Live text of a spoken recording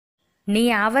నీ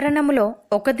ఆవరణములో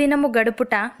ఒక దినము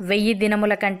గడుపుట 1000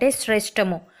 దినముల కంటే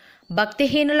శ్రేష్టము.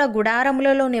 భక్తిహీనుల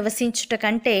గుడారములలో నివసించుట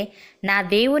కంటే నా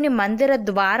దేవుని మందిర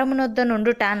ద్వారమునొద్ద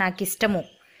నుండుట నాకిష్టము.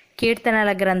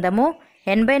 కీర్తనల గ్రంథము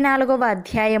 84వ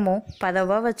అధ్యాయము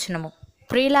 10వ వచనము.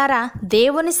 ప్రియులారా,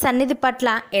 దేవుని సన్నిధి పట్ల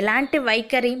ఎలాంటి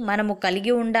వైఖరి మనము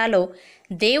కలిగి ఉండాలో,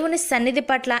 దేవుని సన్నిధి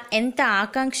పట్ల ఎంత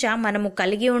ఆకాంక్ష మనము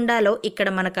కలిగి ఉండాలో ఇక్కడ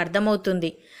మనకు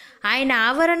అర్థమవుతుంది. ఆయన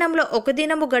ఆవరణంలో ఒక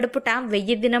దినము గడుపుట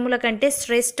 1000 దినముల కంటే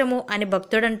శ్రేష్టము అని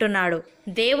భక్తుడంటున్నాడు.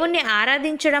 దేవుణ్ణి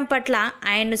ఆరాధించడం పట్ల,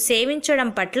 ఆయన్ను సేవించడం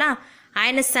పట్ల,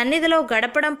 ఆయన సన్నిధిలో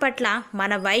గడపడం పట్ల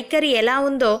మన వైఖరి ఎలా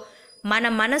ఉందో, మన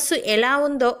మనసు ఎలా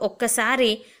ఉందో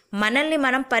ఒక్కసారి మనల్ని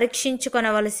మనం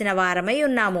పరీక్షించుకొనవలసిన వారమై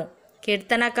ఉన్నాము.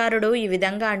 కీర్తనకారుడు ఈ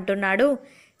విధంగా అంటున్నాడు: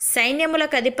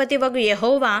 సైన్యములకు అధిపతివగు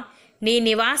యెహోవా, నీ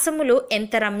నివాసములు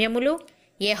ఎంత రమ్యములు!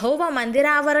 యెహోవా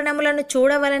మందిరావరణములను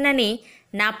చూడవలనని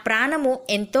నా ప్రాణము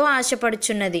ఎంతో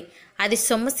ఆశపడుచున్నది, అది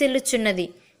సొమ్మసిల్లుచున్నది.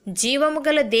 జీవము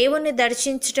గల దేవుణ్ణి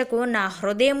దర్శించుటకు నా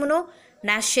హృదయమును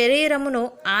నా శరీరమును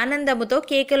ఆనందముతో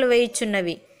కేకలు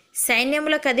వేయుచున్నవి.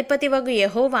 సైన్యములకు అధిపతివగు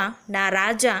యెహోవా, నా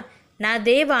రాజా, నా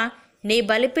దేవా, నీ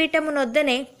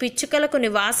బలిపీఠమునొద్దనే పిచ్చుకలకు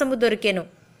నివాసము దొరికెను,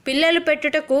 పిల్లలు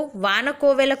పెట్టుటకు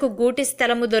వానకోవెలకు గూటి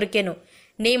స్థలము దొరికెను.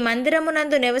 నీ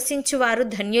మందిరమునందు నివసించువారు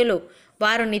ధన్యులు,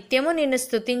 వారు నిత్యము నిన్ను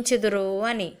స్తుతించుదురు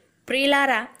అని.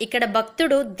 ప్రియులారా, ఇక్కడ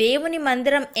భక్తుడు దేవుని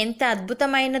మందిరం ఎంత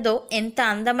అద్భుతమైనదో, ఎంత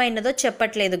అందమైనదో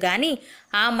చెప్పట్లేదు కానీ,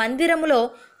 ఆ మందిరములో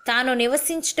తాను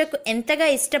నివసించుటకు ఎంతగా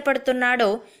ఇష్టపడుతున్నాడో,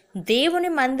 దేవుని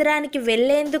మందిరానికి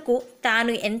వెళ్లేందుకు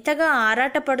తాను ఎంతగా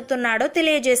ఆరాటపడుతున్నాడో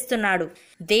తెలియజేస్తున్నాడు.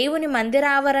 దేవుని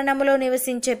మందిరావరణములో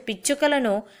నివసించే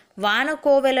పిచ్చుకలను,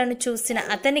 వానకోవెలను చూసిన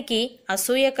అతనికి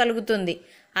అసూయ కలుగుతుంది.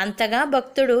 అంతగా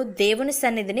భక్తుడు దేవుని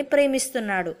సన్నిధిని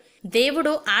ప్రేమిస్తున్నాడు.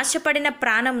 దేవుడు ఆశపడిన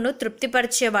ప్రాణంను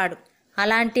తృప్తిపరిచేవాడు.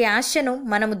 అలాంటి ఆశను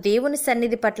మనము దేవుని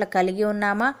సన్నిధి పట్ల కలిగి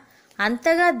ఉన్నామా?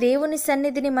 అంతగా దేవుని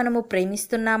సన్నిధిని మనము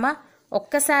ప్రేమిస్తున్నామా?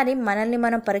 ఒక్కసారి మనల్ని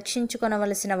మనం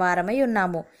పరీక్షించుకొనవలసిన వారమై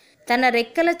ఉన్నాము. తన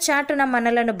రెక్కల చాటున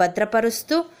మనలను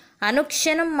భద్రపరుస్తూ,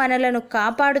 అనుక్షణం మనలను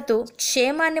కాపాడుతూ,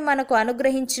 క్షేమాన్ని మనకు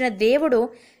అనుగ్రహించిన దేవుడు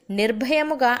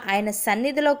నిర్భయముగా ఆయన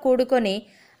సన్నిధిలో కూడుకొని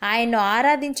ఆయన్ను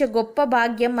ఆరాధించే గొప్ప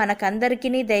భాగ్యం మనకందరికీ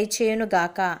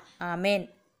దయచేయునుగాక. ఆమెన్.